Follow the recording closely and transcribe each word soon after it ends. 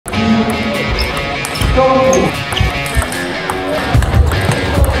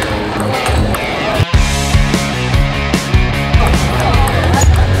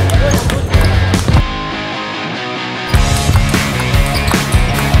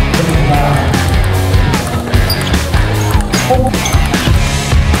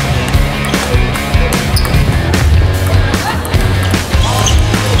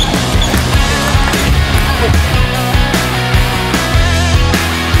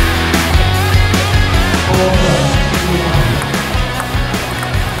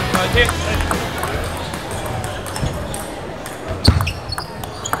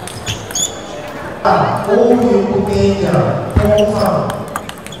오육국대인전 홍성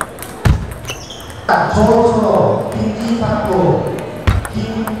조선호 김기탁구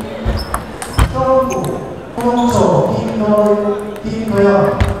김정구 홍소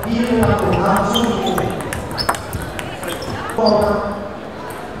김도영 이일탁구 강수구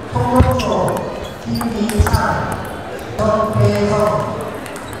송동소 김이찬 정배성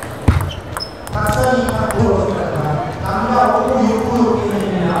박선희 탁구로 남자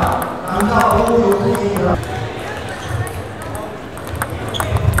 569대인입니다. 남자 569대인입니다.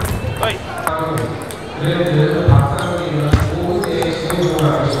 그래도 박사님은 5대 시행을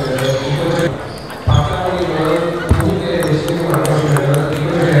하시면 이것을 박사님은 5대 시행을 하시면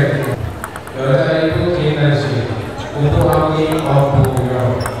이것을 해야 돼요. 여자이고 개인단식 공부하기 없고요.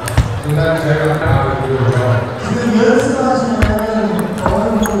 중간 제가 나가고요. 지금 연습하시는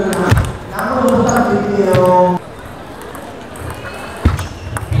어른분들 양으로 부탁드릴게요.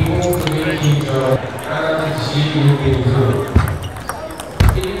 비공식의 기적 하나같이 유기수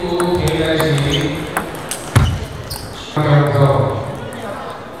일부 개인단식 방영서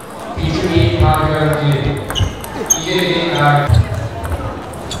비즈니스 파트너스 이제 나 비즈니스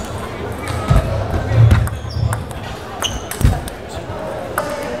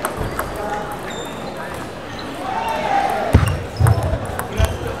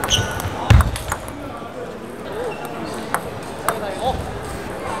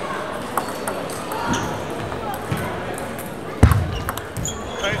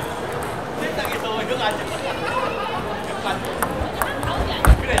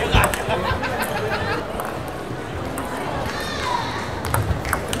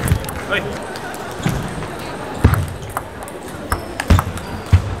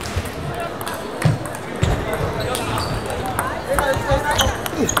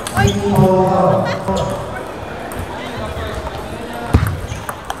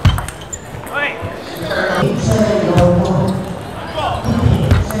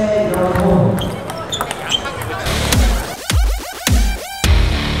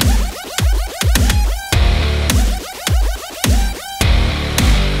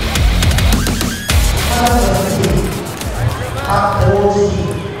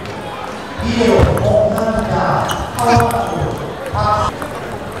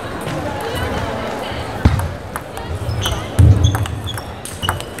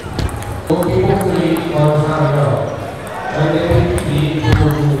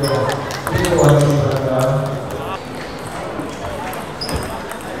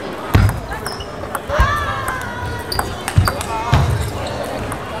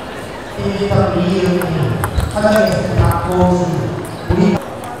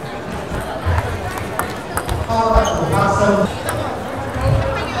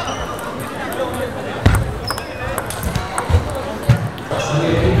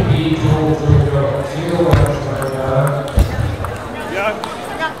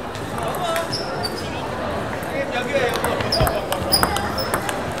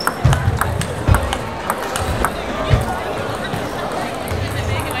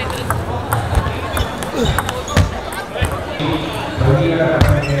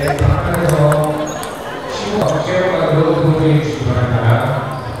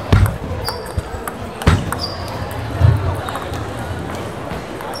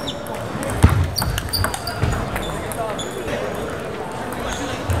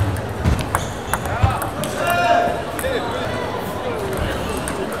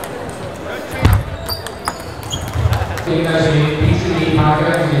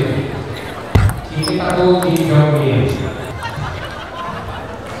파트너스 김탁구 김경기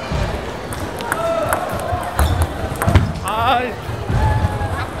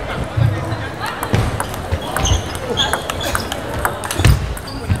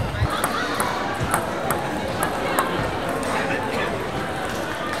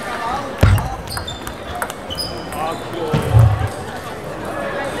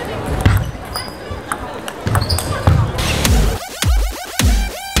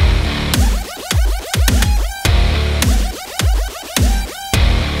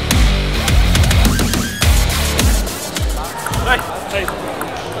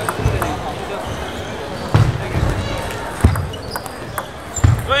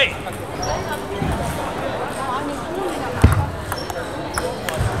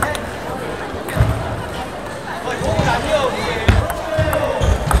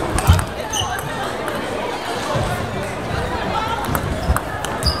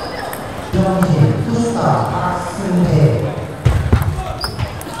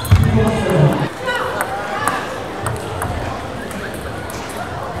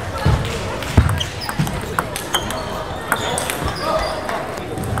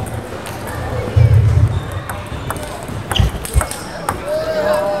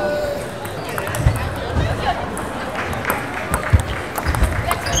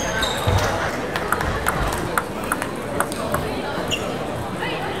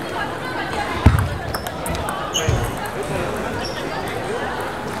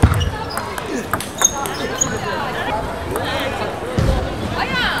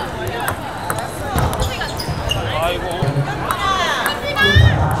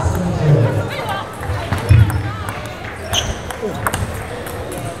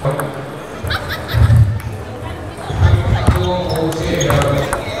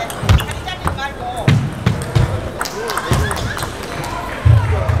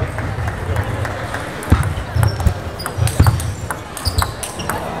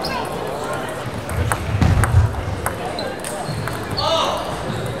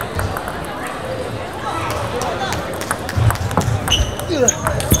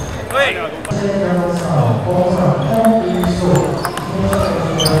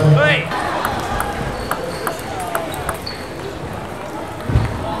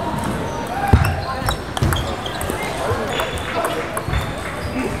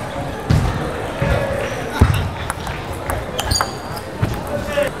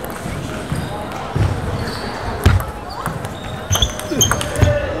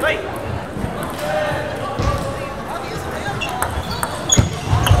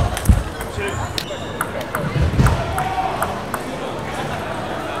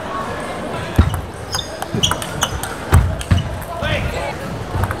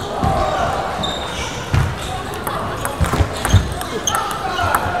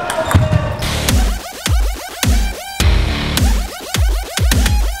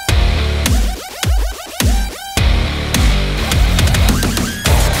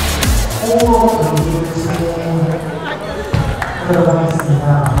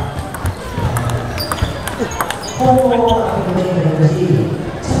들어가겠습니다. 호흡 같은 경우에는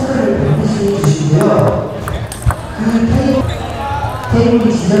체크를 반드시 주시고요. 그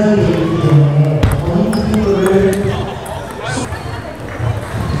테이블이 지정이 되어 있기 때문에 본인 테이블을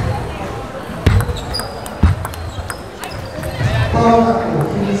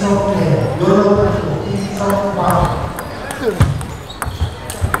서갖고 김성태, 열어갖고 김성광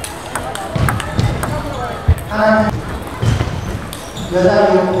하나님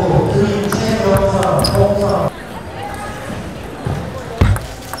여자 욕구, 드림, 최정선, 홍선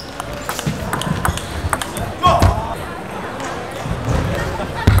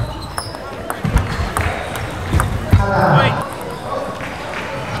하나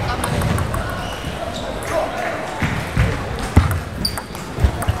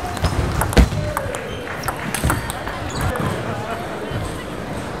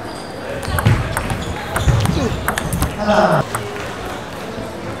하나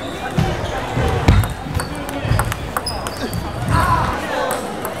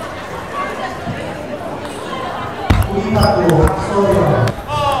우리나라도 학소형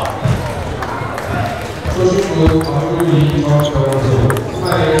소식부 광주이 정정수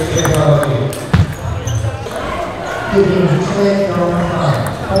수마의 최저가가 드림, 최정선,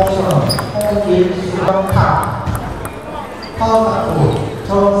 홍선, 홍일수영타 허각구,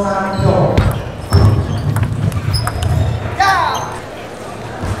 정상표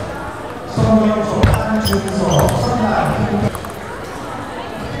성명소, 한준서, 선남,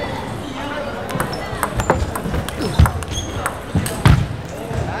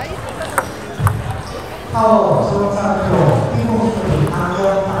 파워, 정상표, 피고스토리,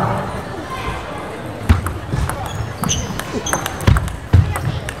 강경파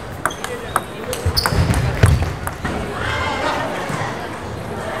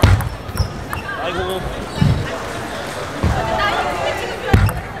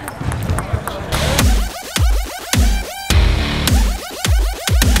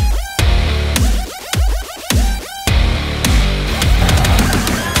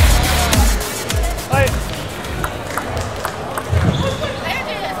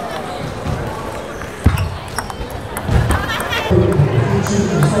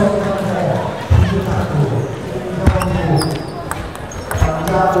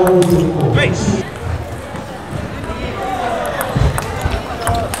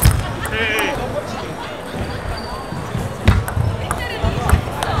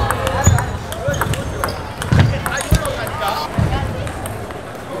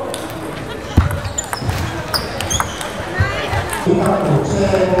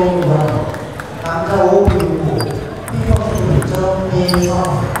남자 569 피부학교 정민성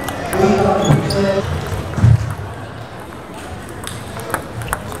의학교 최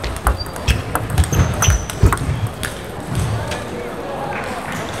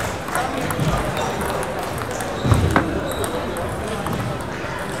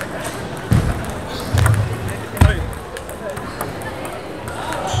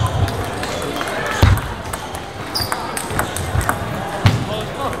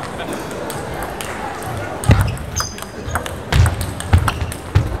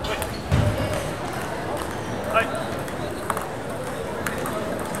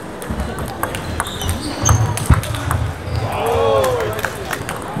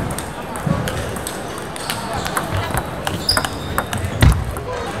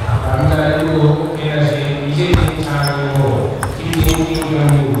그리고 계약신 이재진장으로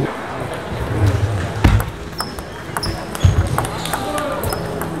김진경입니다.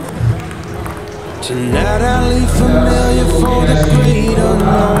 Tonight I leave familiar for the great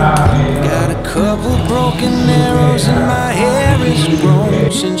unknown. Got a couple broken arrows and my hair is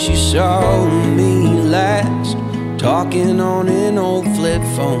grown since you saw me last, talking on an old flip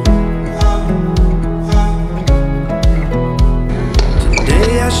phone.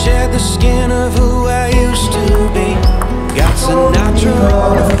 Today I shed the skin of who I used to be. Got Sinatra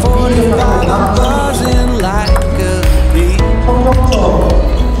on a 45, I'm buzzing like a bee.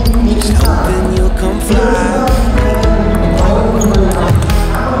 Just hoping you'll come fly